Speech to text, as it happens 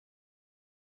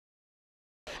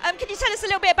Can you tell us a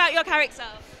little bit about your character?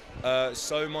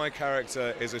 So my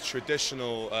character is a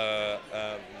traditional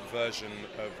version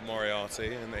of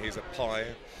Moriarty, in that he's a pie.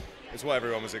 It's what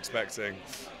everyone was expecting.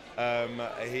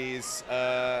 He's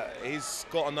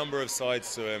got a number of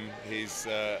sides to him. He's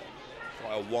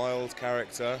quite a wild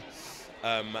character,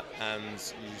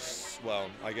 and well,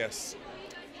 I guess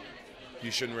you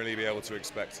shouldn't really be able to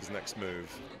expect his next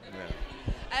move.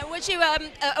 Yeah. Was you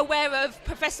aware of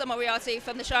Professor Moriarty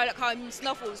from the Sherlock Holmes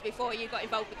novels before you got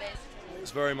involved with this? I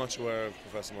was very much aware of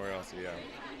Professor Moriarty, yeah.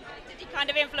 Did he kind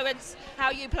of influence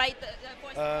how you played the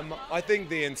voice? I think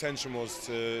the intention was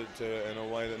to do it in a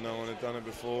way that no one had done it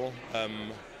before.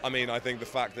 I mean, I think the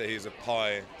fact that he's a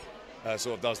pie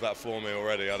sort of does that for me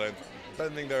already. I don't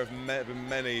think there have been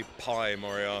many pie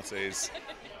Moriartys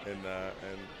in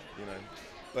you know.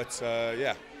 But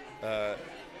yeah,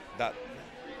 that.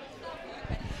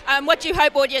 What do you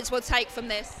hope audience will take from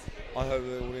this? I hope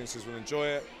the audiences will enjoy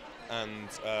it and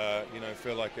you know,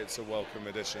 feel like it's a welcome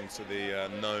addition to the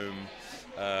Gnome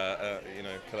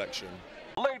collection.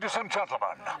 Ladies and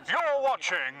gentlemen, you're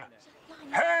watching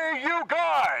Hey You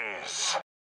Guys!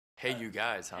 Hey You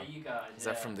Guys, huh? Hey, you guys. Is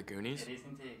that from the Goonies? It is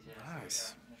indeed, yeah.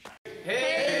 Nice.